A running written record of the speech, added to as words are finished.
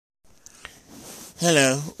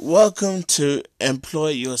Hello, welcome to Employ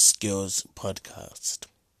Your Skills podcast.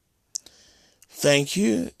 Thank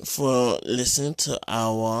you for listening to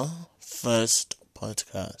our first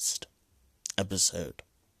podcast episode.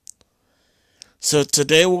 So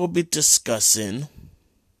today we'll be discussing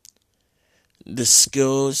the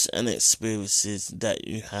skills and experiences that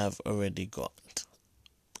you have already got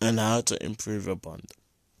and how to improve upon them.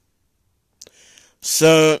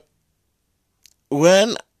 So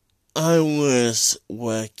when I was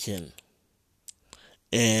working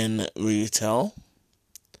in retail,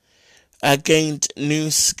 I gained new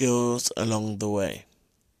skills along the way.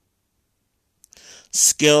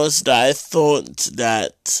 Skills that I thought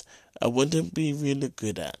that I wouldn't be really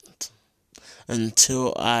good at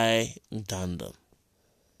until I done them.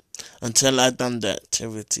 Until I done the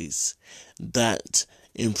activities that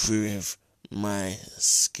improve my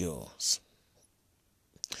skills.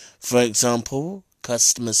 For example,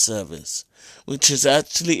 customer service, which has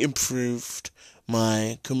actually improved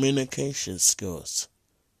my communication skills.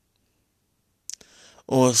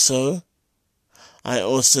 Also, I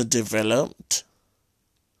also developed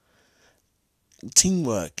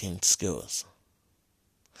teamworking skills,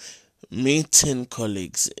 meeting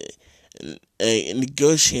colleagues,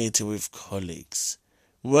 negotiating with colleagues,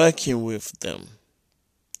 working with them.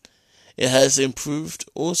 It has improved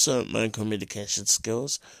also my communication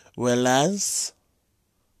skills, well as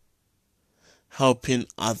helping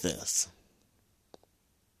others.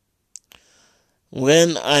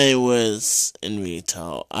 When I was in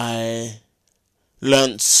retail, I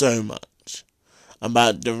learned so much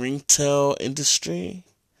about the retail industry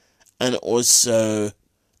and also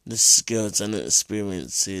the skills and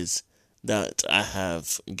experiences that I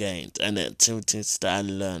have gained and the activities that I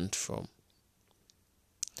learned from.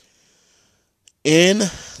 In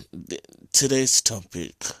today's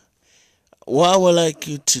topic, what I would like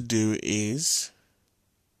you to do is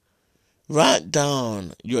write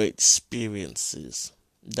down your experiences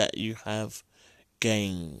that you have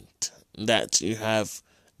gained, that you have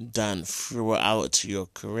done throughout your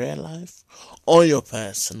career life or your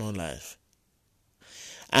personal life,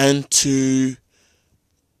 and to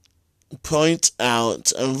point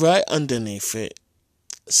out and write underneath it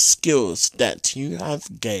skills that you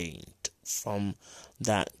have gained from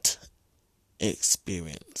that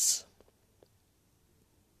experience.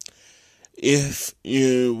 If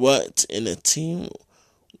you worked in a team,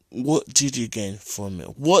 what did you gain from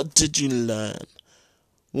it? What did you learn?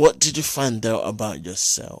 What did you find out about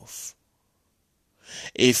yourself?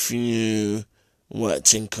 If you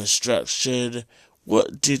worked in construction,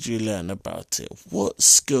 what did you learn about it? What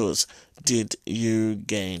skills did you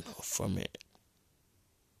gain from it?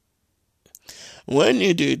 When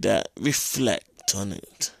you do that, reflect on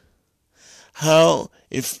it. How,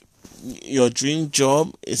 if your dream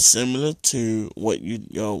job is similar to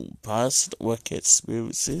your past work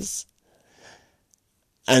experiences,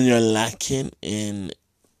 and you're lacking in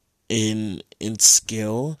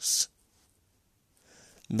skills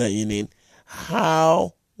that you need,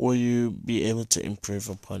 how will you be able to improve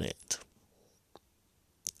upon it?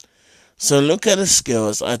 So look at the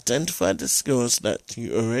skills, identify the skills that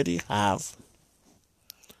you already have,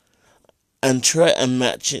 and try and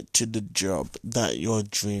match it to the job, that your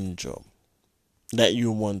dream job that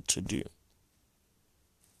you want to do.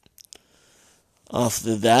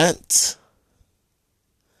 After that,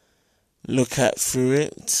 look through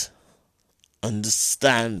it,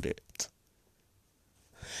 understand it.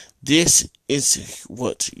 This is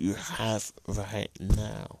what you have right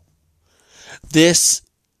now. These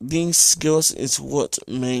skills is what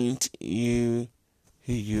made you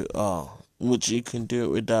who you are, which you can do it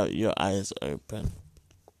without your eyes open.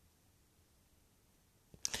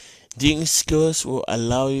 These skills will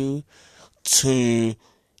allow you to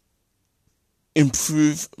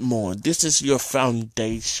improve more. This is your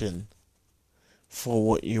foundation for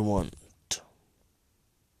what you want.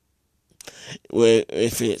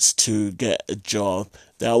 If it's to get a job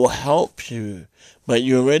that will help you, but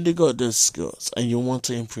you already got those skills and you want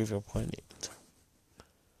to improve upon it.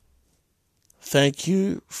 Thank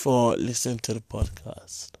you for listening to the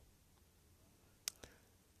podcast.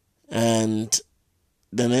 And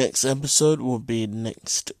the next episode will be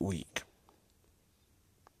next week.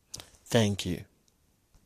 Thank you.